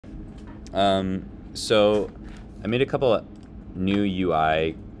So I made a couple of new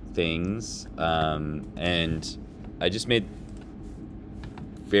UI things, and I just made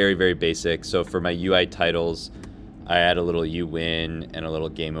very, very basic. So for my UI titles, I add a little you win and a little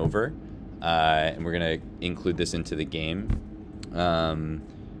game over, and we're gonna include this into the game.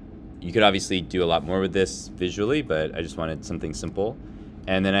 You could obviously do a lot more with this visually, but I just wanted something simple.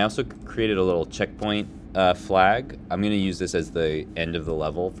 And then I also created a little checkpoint flag. I'm gonna use this as the end of the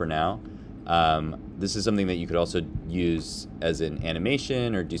level for now. This is something that you could also use as an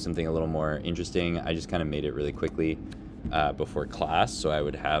animation or do something a little more interesting. I just kind of made it really quickly before class, so I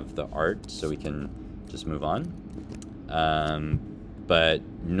would have the art so we can just move on. But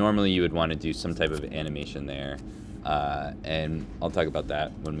normally you would want to do some type of animation there, and I'll talk about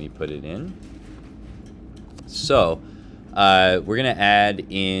that when we put it in. So we're gonna add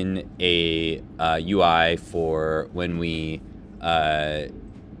in a UI for when we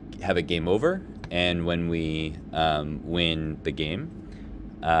have a game over and when we win the game.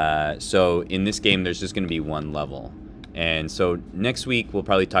 So in this game, there's just going to be one level. And so next week, we'll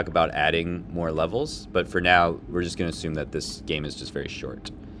probably talk about adding more levels. But for now, we're just going to assume that this game is just very short.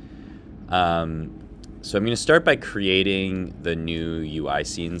 So I'm going to start by creating the new UI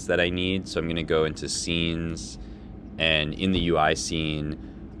scenes that I need. So I'm going to go into scenes, and in the UI scene,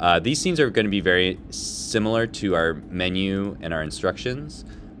 these scenes are going to be very similar to our menu and our instructions.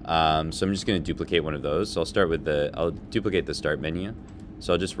 So I'm just going to duplicate one of those. So I'll start with I'll duplicate the start menu.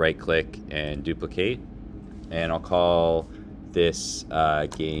 So I'll just right click and duplicate, and I'll call this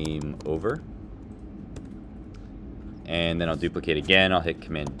game over. And then I'll duplicate again. I'll hit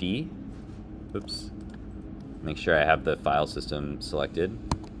Command D. Oops. Make sure I have the file system selected.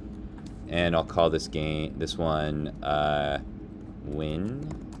 And I'll call this one win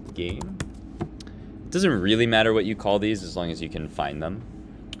game. It doesn't really matter what you call these as long as you can find them.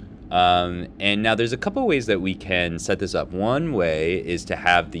 And now there's a couple ways that we can set this up. One way is to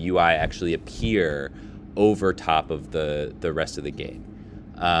have the UI actually appear over top of the rest of the game.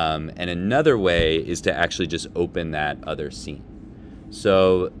 And another way is to actually just open that other scene.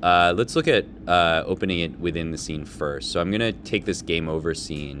 So let's look at opening it within the scene first. So I'm going to take this game over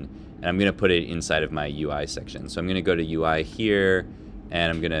scene and I'm going to put it inside of my UI section. So I'm going to go to UI here,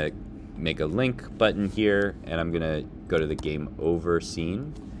 and I'm going to make a link button here, and I'm going to go to the game over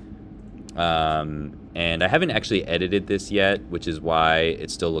scene. And I haven't actually edited this yet, which is why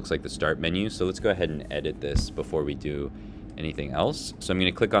it still looks like the start menu. So let's go ahead and edit this before we do anything else. So I'm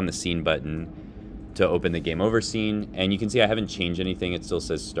going to click on the scene button to open the game over scene, and you can see I haven't changed anything. It still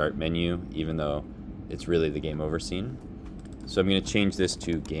says start menu, even though it's really the game over scene. So I'm going to change this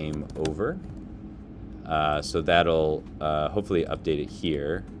to game over. So that'll hopefully update it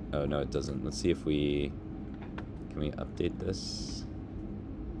here. Oh no, it doesn't. Let's see if can we update this?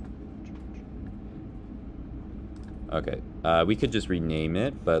 Okay, we could just rename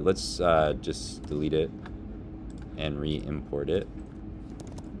it, but let's just delete it and re-import it.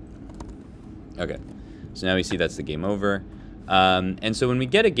 Okay, so now we see that's the game over. And so when we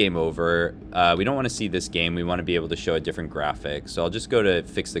get a game over, we don't want to see this game. We want to be able to show a different graphic. So I'll just go to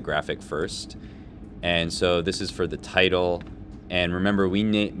fix the graphic first. And so this is for the title. And remember, we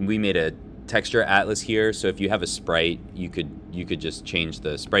made a texture atlas here. So if you have a sprite, you could just change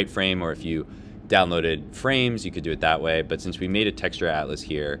the sprite frame, or if you downloaded frames, you could do it that way. But since we made a texture atlas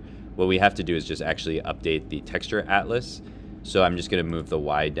here, what we have to do is just actually update the texture atlas. So I'm just going to move the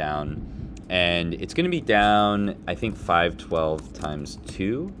Y down, and it's going to be down, I think, 512 times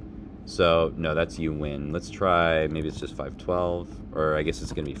 2. So no, that's you win. Let's try, maybe it's just 512, or I guess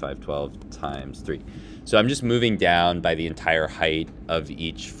it's going to be 512 times 3. So I'm just moving down by the entire height of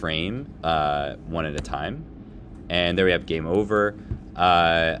each frame, one at a time. And there we have game over.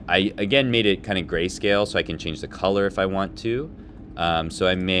 I again made it kind of grayscale, so I can change the color if I want to. So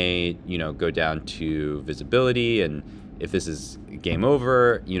I may, go down to visibility, and if this is game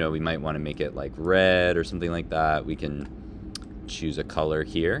over, we might want to make it like red or something like that. We can choose a color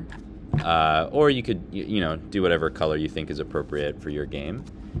here, or you could, do whatever color you think is appropriate for your game.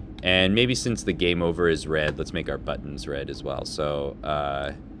 And maybe since the game over is red, let's make our buttons red as well. So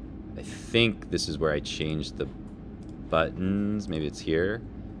I think this is where I changed the buttons. Maybe it's here.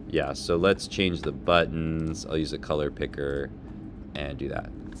 Yeah, so let's change the buttons. I'll use a color picker and do that.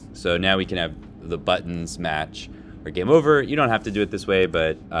 So now we can have the buttons match our game over. You don't have to do it this way,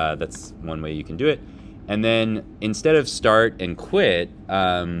 but that's one way you can do it. And then instead of start and quit,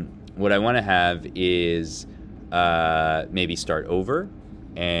 what I want to have is maybe start over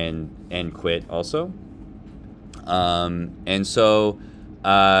and quit also. And so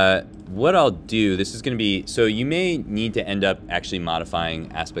what I'll do, this is going to be, so you may need to end up actually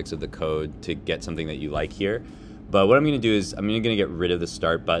modifying aspects of the code to get something that you like here. But what I'm going to do is I'm going to get rid of the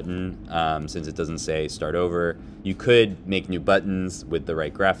start button since it doesn't say start over. You could make new buttons with the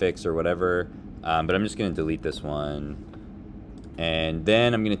right graphics or whatever, but I'm just going to delete this one. And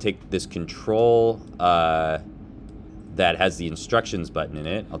then I'm going to take this control that has the instructions button in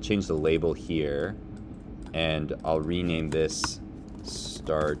it. I'll change the label here, and I'll rename this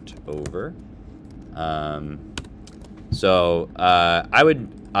start over. I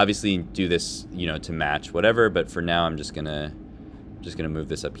would obviously do this, you know, to match whatever, but for now I'm just gonna move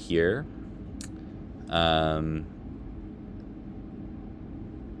this up here. Oh,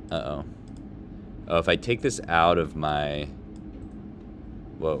 if I take this out of my,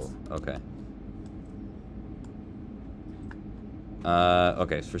 whoa, okay.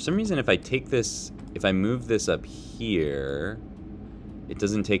 Okay, for some reason if I move this up here, it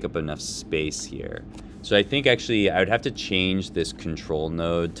doesn't take up enough space here. So I think actually I would have to change this control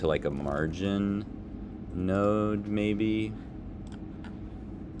node to like a margin node maybe.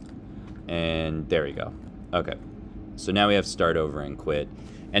 And there we go. Okay. So now we have start over and quit.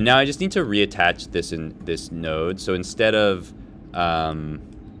 And now I just need to reattach this in this node. So instead of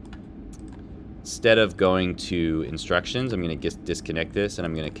going to instructions, I'm going to disconnect this, and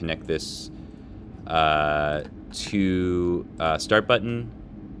I'm going to connect this to start button,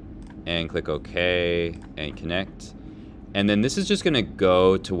 and click OK and connect. And then this is just going to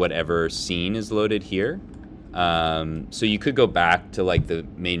go to whatever scene is loaded here. So you could go back to like the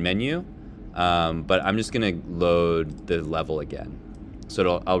main menu, but I'm just going to load the level again.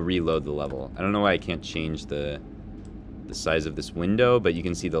 So I'll reload the level. I don't know why I can't change the size of this window, but you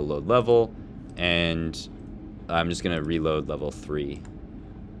can see the load level, and I'm just going to reload level 3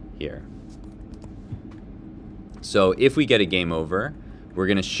 here. So if we get a game over, we're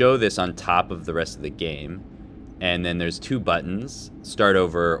going to show this on top of the rest of the game. And then there's 2 buttons, start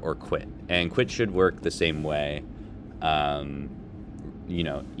over or quit. And quit should work the same way, you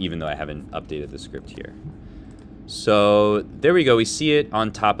know, even though I haven't updated the script here. So there we go. We see it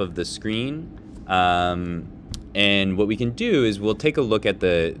on top of the screen. And what we can do is we'll take a look at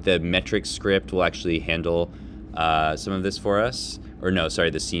the metric script. Will actually handle some of this for us. Or no,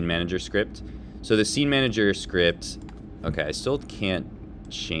 sorry, the scene manager script. So the scene manager script, okay, I still can't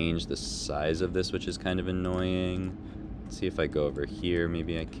change the size of this, which is kind of annoying. Let's see if I go over here,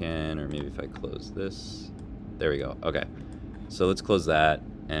 maybe I can, or maybe if I close this. There we go. Okay, so let's close that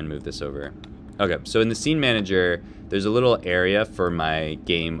and move this over. Okay, so in the scene manager, there's a little area for my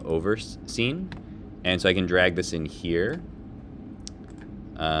game over scene, and so I can drag this in here.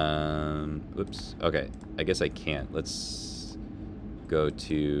 Oops. Okay, I guess I can't. Let's go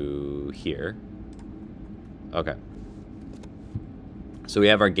to here. Okay. So we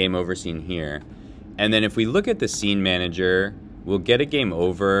have our game over scene here. And then if we look at the scene manager, we'll get a game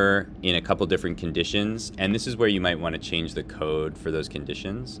over in a couple different conditions. And this is where you might want to change the code for those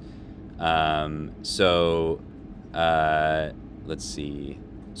conditions. Let's see.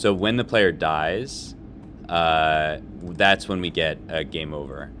 So when the player dies, that's when we get a game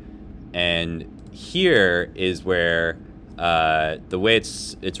over. And here is where the way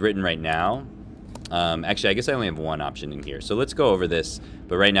it's written right now. Actually, I guess I only have one option in here. So let's go over this.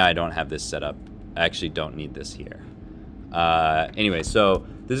 But right now I don't have this set up. I actually don't need this here. Anyway, so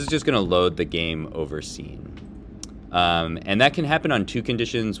this is just going to load the game over scene. And that can happen on 2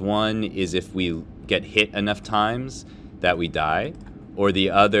 conditions. One is if we get hit enough times that we die. Or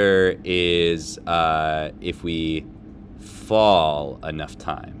the other is if we fall enough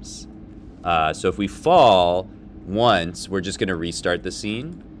times. So if we fall once, we're just going to restart the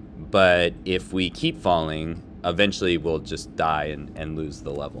scene. But if we keep falling, eventually we'll just die and lose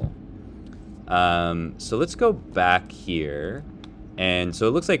the level. So let's go back here. And so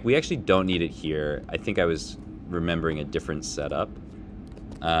it looks like we actually don't need it here. I think I was remembering a different setup.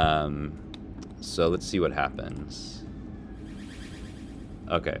 So let's see what happens.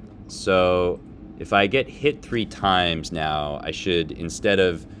 Okay, so if I get hit 3 times now, I should, instead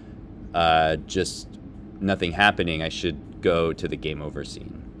of just nothing happening, I should go to the game over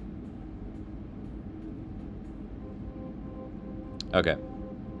scene. Okay,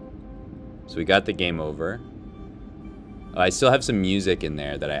 so we got the game over. I still have some music in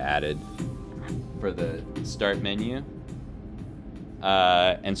there that I added for the start menu.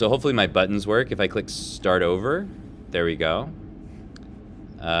 And so hopefully my buttons work. If I click start over, there we go.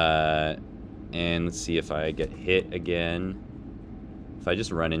 And let's see if I get hit again. If I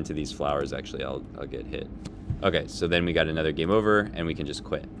just run into these flowers, actually, I'll get hit. Okay, so then we got another game over, and we can just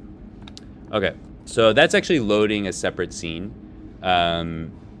quit. Okay, so that's actually loading a separate scene.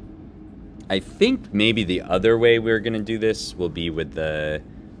 I think maybe the other way we're going to do this will be with the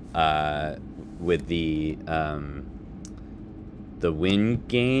win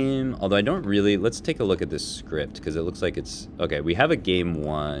game, although I don't really, let's take a look at this script because it looks like it's, okay, we have a game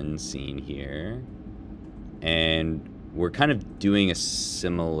 1 scene here, and we're kind of doing a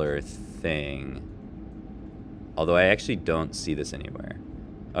similar thing, although I actually don't see this anywhere.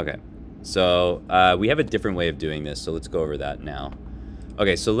 Okay, so we have a different way of doing this, so let's go over that now.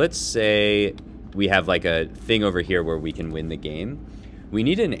 Okay, so let's say we have like a thing over here where we can win the game. We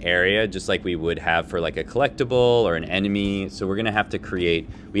need an area just like we would have for like a collectible or an enemy. So we're gonna have to create,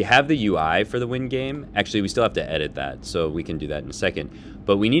 we have the UI for the win game. Actually, we still have to edit that, so we can do that in a second.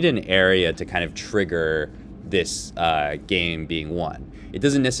 But we need an area to kind of trigger this game being won. It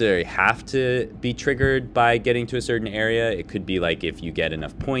doesn't necessarily have to be triggered by getting to a certain area. It could be like if you get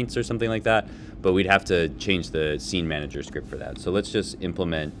enough points or something like that, but we'd have to change the scene manager script for that. So let's just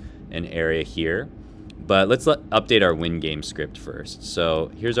implement an area here. But let's update our win game script first.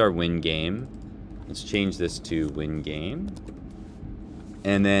 So here's our win game. Let's change this to win game.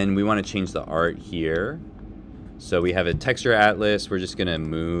 And then we want to change the art here. So we have a texture atlas. We're just going to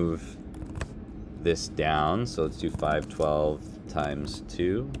move this down. So let's do 512 times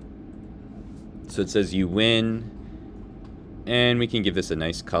 2. So it says you win. And we can give this a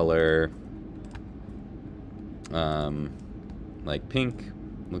nice color. Like pink.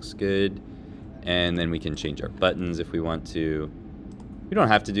 Looks good. And then we can change our buttons if we want to. We don't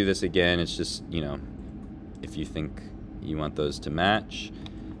have to do this again. It's just, you know, if you think you want those to match.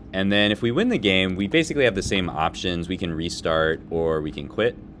 And then if we win the game, we basically have the same options. We can restart or we can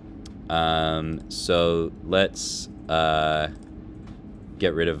quit. So let's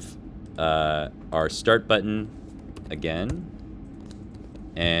get rid of our start button again.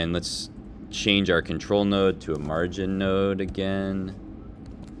 And let's change our control node to a margin node again.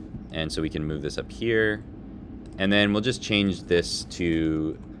 And so we can move this up here. And then we'll just change this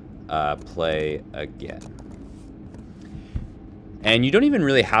to play again. And you don't even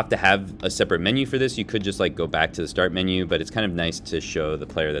really have to have a separate menu for this. You could just like go back to the start menu, but it's kind of nice to show the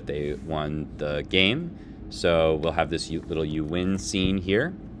player that they won the game. So we'll have this little you win scene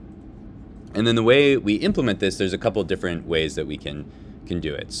here. And then the way we implement this, there's a couple different ways that we can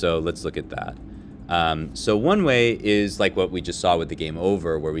do it. So let's look at that. So one way is like what we just saw with the game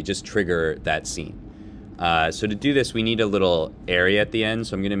over, where we just trigger that scene. So to do this, we need a little area at the end.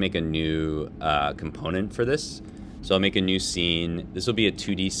 So I'm going to make a new component for this. So I'll make a new scene. This will be a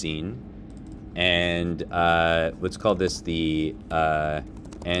 2D scene. And let's call this the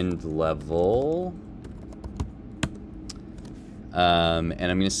end level. And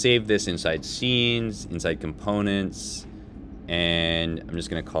I'm going to save this inside scenes, inside components. And I'm just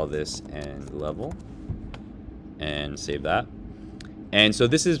going to call this end level and save that. And so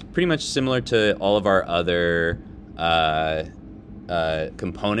this is pretty much similar to all of our other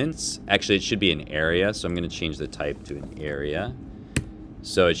components. Actually, it should be an area. So I'm going to change the type to an area.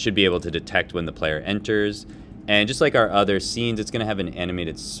 So it should be able to detect when the player enters. And just like our other scenes, it's going to have an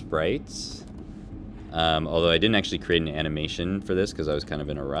animated sprite. Although I didn't actually create an animation for this because I was kind of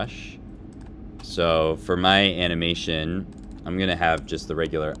in a rush. So for my animation, I'm going to have just the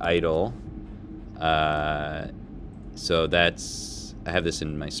regular idle. So that's, I have this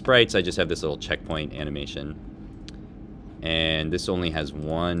in my sprites. I just have this little checkpoint animation. And this only has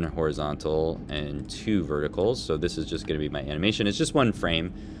 1 horizontal and 2 verticals. So this is just going to be my animation. It's just 1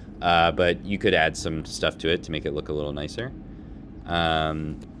 frame, but you could add some stuff to it to make it look a little nicer.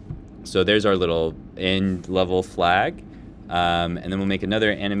 So there's our little end level flag. And then we'll make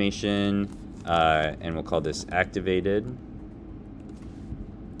another animation, and we'll call this activated.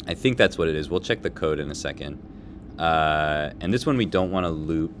 I think that's what it is. We'll check the code in a second. And this one we don't want to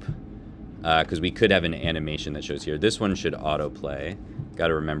loop because we could have an animation that shows here. This one should autoplay. Got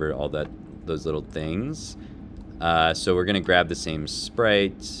to remember all those little things. So we're going to grab the same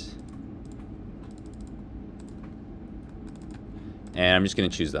sprite. And I'm just going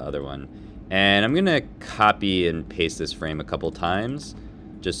to choose the other one. And I'm going to copy and paste this frame a couple times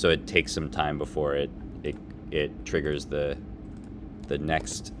just so it takes some time before it triggers the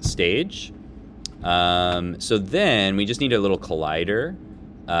next stage. So then we just need a little collider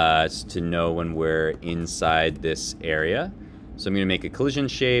to know when we're inside this area. So I'm going to make a collision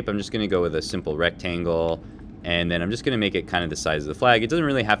shape. I'm just going to go with a simple rectangle, and then I'm just going to make it kind of the size of the flag. It doesn't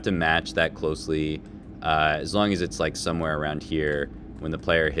really have to match that closely. As long as it's like somewhere around here, when the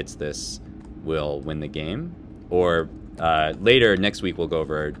player hits this, we'll win the game. Or later next week we'll go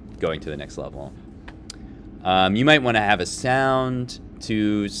over going to the next level. You might want to have a sound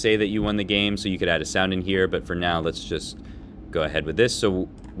to say that you won the game, so you could add a sound in here, but for now let's just go ahead with this. So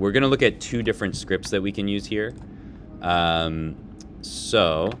we're going to look at two different scripts that we can use here.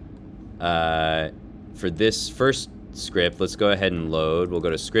 For this first script, let's go ahead and load. We'll go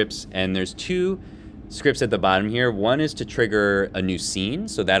to scripts, and there's two scripts at the bottom here. One is to trigger a new scene,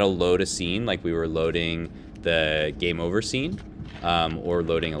 so that'll load a scene like we were loading the game over scene, or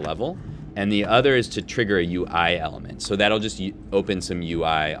loading a level. And the other is to trigger a UI element, so that'll just open some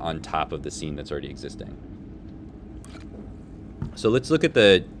UI on top of the scene that's already existing. So let's look at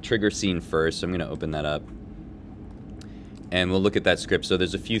the trigger scene first. So I'm going to open that up, and we'll look at that script. So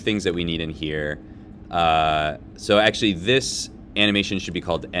there's a few things that we need in here. So actually, this animation should be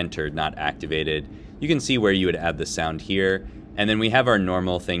called entered, not activated. You can see where you would add the sound here. And then we have our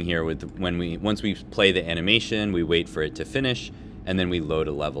normal thing here with once we play the animation, we wait for it to finish, and then we load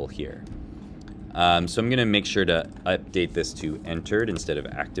a level here. So I'm going to make sure to update this to entered instead of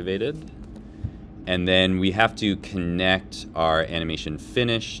activated. And then we have to connect our animation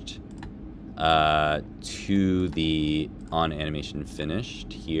finished to the on animation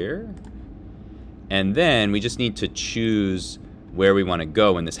finished here. And then we just need to choose where we want to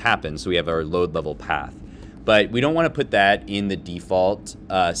go when this happens. So we have our load level path. But we don't want to put that in the default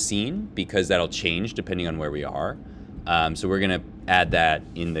scene because that'll change depending on where we are. So we're going to add that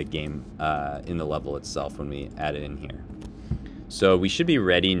in the game, in the level itself when we add it in here. So we should be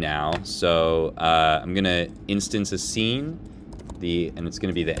ready now. So I'm going to instance a scene, and it's going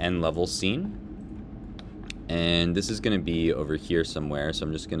to be the end level scene. And this is going to be over here somewhere. So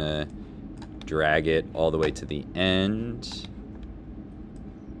I'm just going to drag it all the way to the end.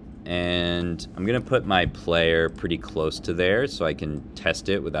 And I'm going to put my player pretty close to there so I can test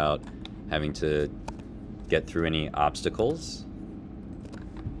it without having to get through any obstacles.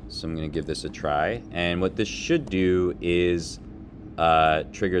 So I'm going to give this a try. And what this should do is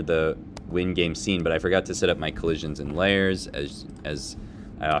trigger the win game scene, but I forgot to set up my collisions and layers as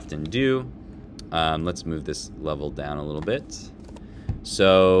I often do. Let's move this level down a little bit.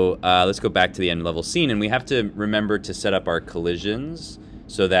 So let's go back to the end level scene, and we have to remember to set up our collisions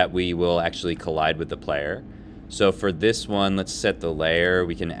so that we will actually collide with the player. So for this one, let's set the layer.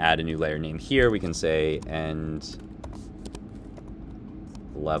 We can add a new layer name here. We can say end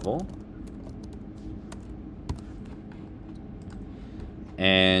level.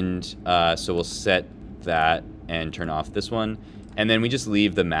 And so we'll set that and turn off this one. And then we just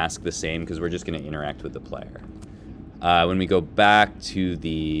leave the mask the same because we're just going to interact with the player. When we go back to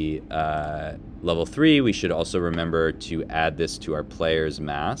the level 3, we should also remember to add this to our player's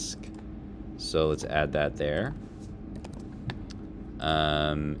mask. So let's add that there.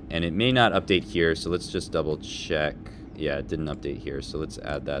 And it may not update here, so let's just double check. Yeah, it didn't update here, so let's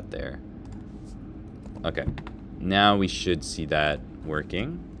add that there. Okay, now we should see that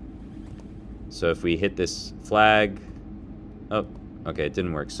working. So if we hit this flag, oh, okay, it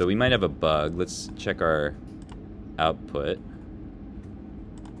didn't work. So we might have a bug. Let's check our output.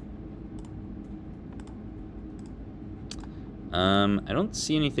 I don't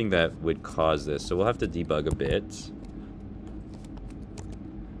see anything that would cause this, so we'll have to debug a bit.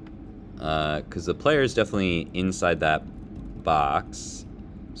 Because the player is definitely inside that box,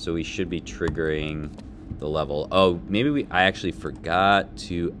 so we should be triggering the level. Oh, maybe I actually forgot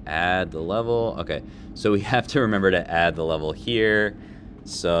to add the level. Okay, so we have to remember to add the level here.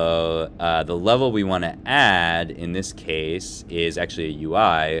 So the level we want to add in this case is actually a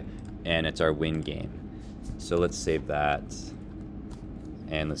UI, and it's our win game. So let's save that,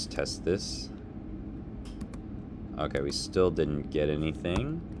 and let's test this. Okay, we still didn't get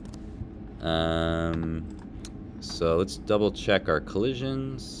anything. So let's double check our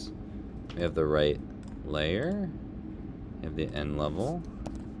collisions. We have the right layer. We have the end level.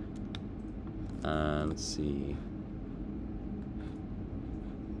 Let's see.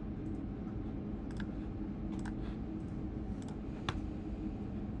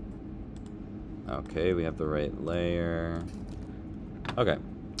 Okay, we have the right layer. Okay.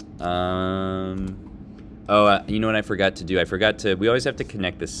 You know what I forgot to do? We always have to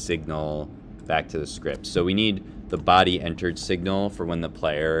connect the signal back to the script. So we need the body entered signal for when the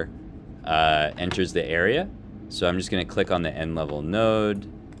player enters the area. So I'm just going to click on the end level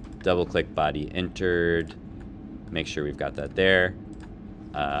node, double click body entered, make sure we've got that there.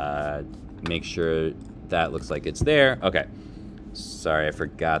 Make sure that looks like it's there. Okay. Sorry, I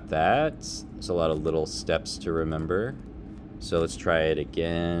forgot that. It's a lot of little steps to remember. So let's try it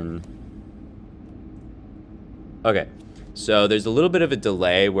again. Okay, so there's a little bit of a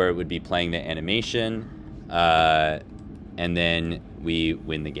delay where it would be playing the animation, and then we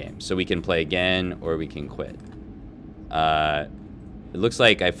win the game. So we can play again, or we can quit. It looks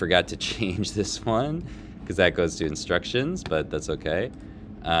like I forgot to change this one, because that goes to instructions, but that's okay.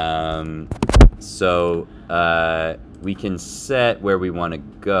 So we can set where we want to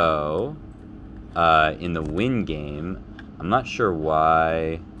go in the win game. I'm not sure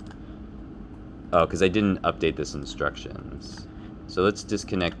why. Oh, because I didn't update this instructions. So let's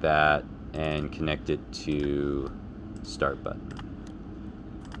disconnect that and connect it to start button.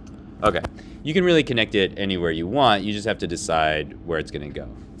 Okay, you can really connect it anywhere you want. You just have to decide where it's going to go.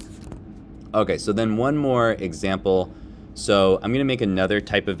 Okay, so then one more example. So I'm going to make another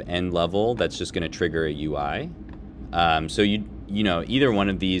type of end level that's just going to trigger a UI. So you know, either one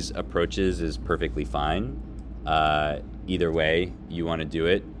of these approaches is perfectly fine. Either way you want to do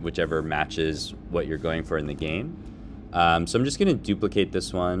it, whichever matches what you're going for in the game. So I'm just going to duplicate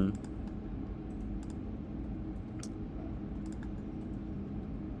this one.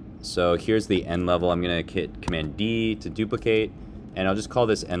 So here's the end level. I'm going to hit Command D to duplicate, and I'll just call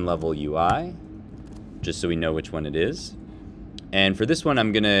this end level UI, just so we know which one it is. And for this one,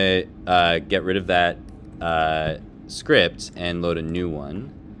 I'm going to get rid of that script and load a new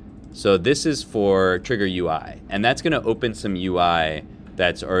one. So this is for Trigger UI, and that's going to open some UI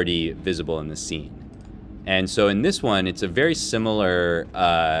that's already visible in the scene. And so in this one, it's a very similar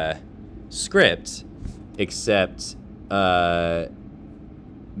script, except we're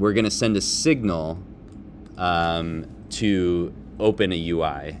going to send a signal to open a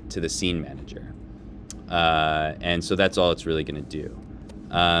UI to the scene manager. And so that's all it's really going to do.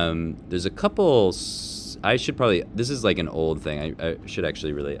 There's a couple... I should probably... This is like an old thing. I should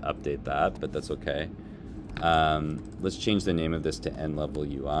actually really update that, but that's okay. Let's change the name of this to end level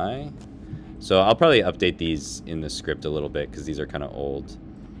UI. So I'll probably update these in the script a little bit because these are kind of old.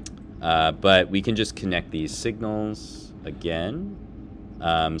 But we can just connect these signals again.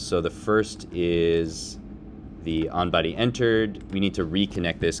 So the first is the on-body entered. We need to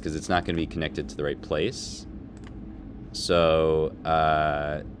reconnect this because it's not going to be connected to the right place. So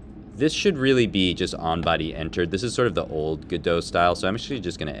this should really be just on-body entered. This is sort of the old Godot style. So I'm actually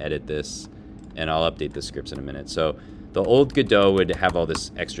just going to edit this, and I'll update the scripts in a minute. So the old Godot would have all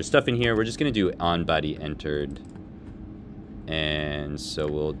this extra stuff in here. We're just going to do on-body entered. And so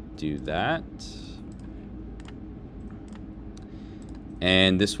we'll do that.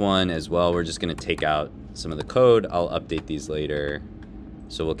 And this one as well, we're just going to take out some of the code. I'll update these later.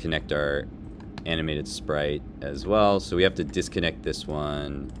 So we'll connect our animated sprite as well. So we have to disconnect this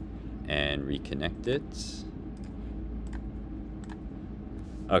one and reconnect it.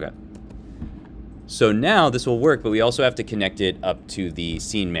 Okay. So now this will work, but we also have to connect it up to the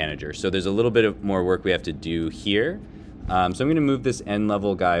scene manager. So there's a little bit of more work we have to do here. So I'm going to move this end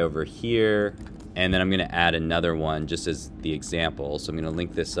level guy over here, and then I'm going to add another one just as the example. So I'm going to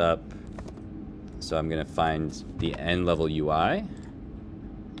link this up. So I'm going to find the end level UI,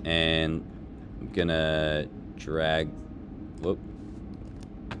 and I'm going to drag, whoop.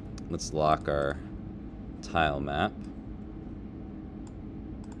 Let's lock our tile map.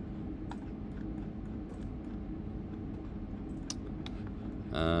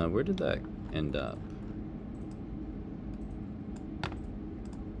 Where did that end up?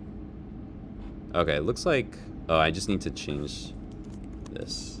 Okay, it looks like... Oh, I just need to change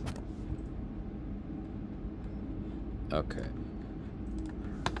this. Okay.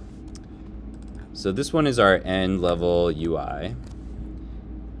 So this one is our end level UI.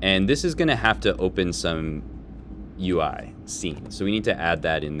 And this is going to have to open some UI scene. So we need to add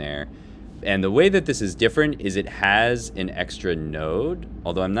that in there. And the way that this is different is it has an extra node,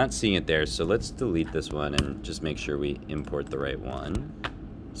 although I'm not seeing it there. So let's delete this one and just make sure we import the right one.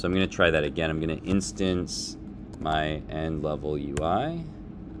 So I'm going to try that again. I'm going to instance my end level UI.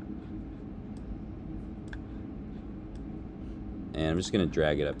 And I'm just going to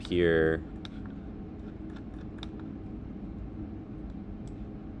drag it up here.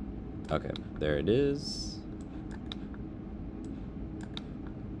 Okay, there it is.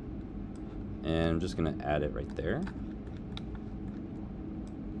 And I'm just going to add it right there.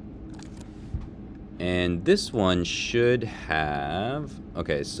 And this one should have...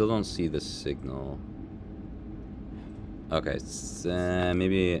 Okay, still don't see the signal. Okay, so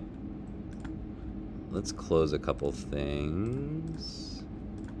maybe... Let's close a couple things.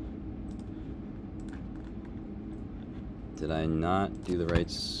 Did I not do the right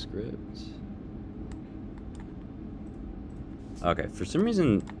script? Okay, for some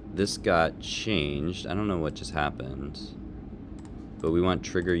reason this got changed. I don't know what just happened. But we want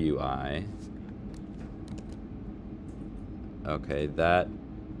Trigger UI. Okay, that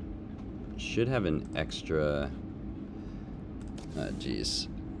should have an extra... Geez.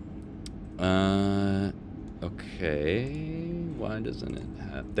 Okay. Why doesn't it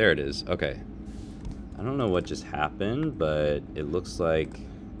have... There it is. Okay. I don't know what just happened, but it looks like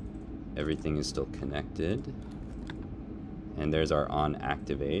everything is still connected. And there's our on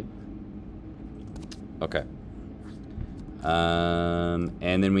activate. Okay.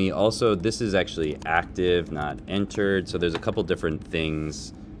 And then we also, this is actually active, not entered. So there's a couple different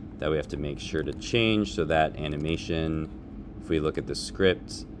things that we have to make sure to change. So that animation, if we look at the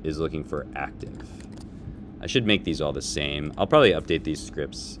script, is looking for active. I should make these all the same. I'll probably update these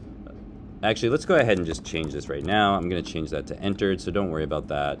scripts. Actually, let's go ahead and just change this right now. I'm going to change that to entered, so don't worry about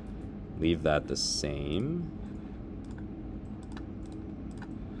that. Leave that the same.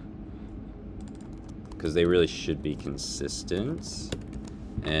 Because they really should be consistent.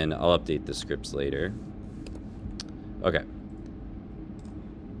 And I'll update the scripts later. Okay.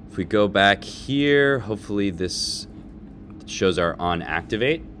 If we go back here, hopefully this shows our on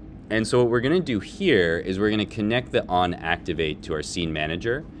activate. And so what we're going to do here is we're going to connect the on activate to our scene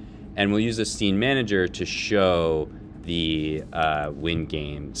manager. And we'll use the scene manager to show the win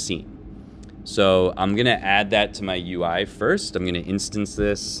game scene. So I'm going to add that to my UI first. I'm going to instance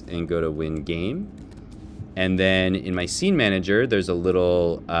this and go to win game. And then in my scene manager, there's a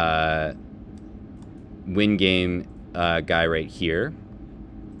little win game guy right here.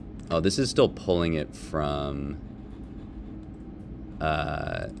 Oh, this is still pulling it from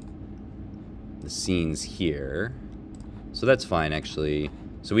the scenes here. So that's fine, actually.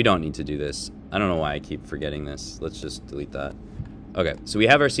 So we don't need to do this. I don't know why I keep forgetting this. Let's just delete that. Okay, so we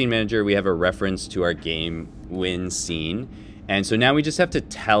have our scene manager. We have a reference to our game win scene. And so now we just have to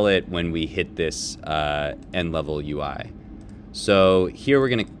tell it when we hit this end level UI. So here we're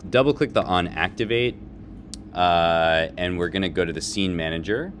going to double click the on activate. And we're going to go to the scene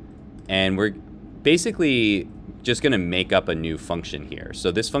manager. And we're basically just going to make up a new function here. So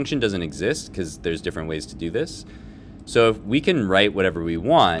this function doesn't exist because there's different ways to do this. So if we can write whatever we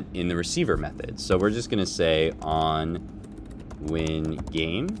want in the receiver method. So we're just going to say on win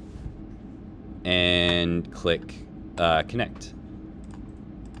game and click connect.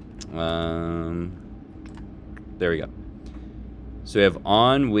 There we go. So we have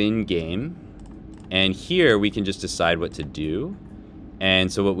on win game, and here we can just decide what to do.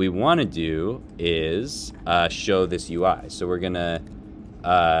 And so what we want to do is show this UI. So we're gonna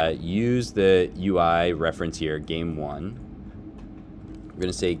use the UI reference here, game 1. We're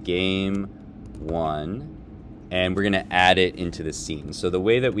gonna say game 1, and we're gonna add it into the scene. So the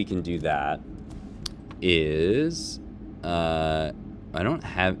way that we can do that is I don't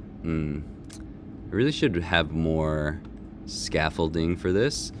have I really should have more scaffolding for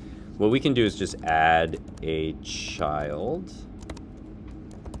this. What we can do is just add a child,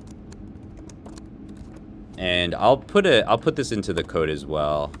 and I'll put this into the code as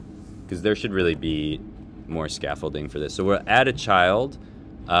well, because there should really be more scaffolding for this. So we'll add a child,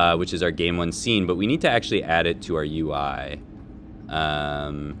 which is our game 1 scene, but we need to actually add it to our UI.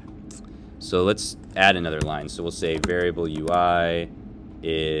 So let's add another line. So we'll say variable UI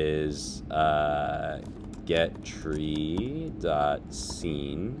is get tree dot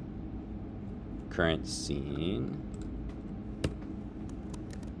scene current scene,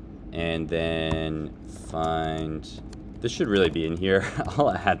 and then find, this should really be in here.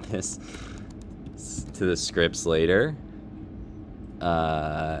 I'll add this to the scripts later,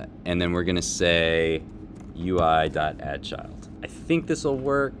 and then we're gonna say UI dot add child. I think this will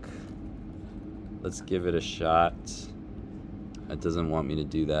work. Let's give it a shot. It doesn't want me to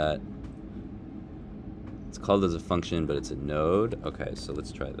do that. It's called as a function, but it's a node. Okay, so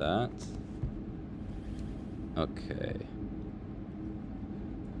let's try that. Okay.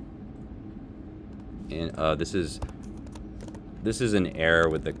 And this is an error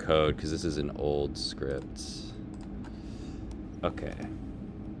with the code because this is an old script. Okay.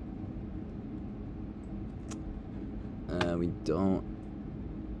 We don't.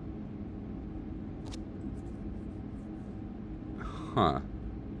 Huh.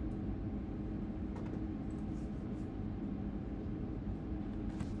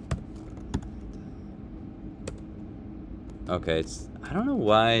 Okay, I don't know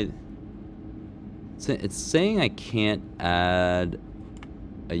why it's saying I can't add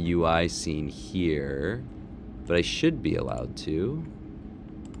a UI scene here, but I should be allowed to.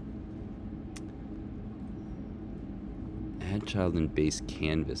 Add child in base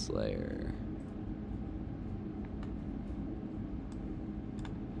canvas layer.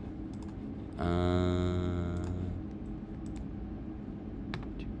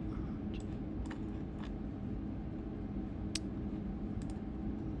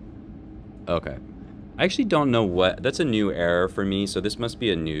 Okay. I actually don't know what, that's a new error for me, so this must be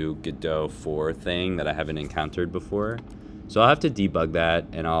a new Godot 4 thing that I haven't encountered before. So I'll have to debug that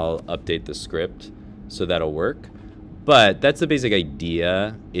and I'll update the script so that'll work. But that's the basic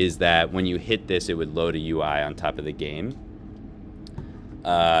idea, is that when you hit this, it would load a UI on top of the game.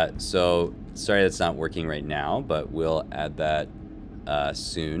 So sorry that's not working right now, but we'll add that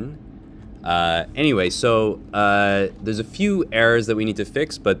soon. Anyway, so there's a few errors that we need to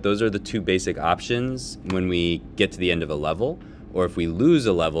fix, but those are the two basic options when we get to the end of a level. Or if we lose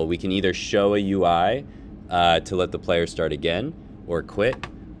a level, we can either show a UI to let the player start again or quit,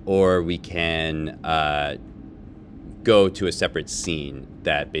 or we can go to a separate scene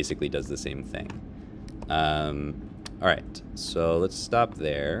that basically does the same thing. All right, so let's stop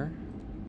there.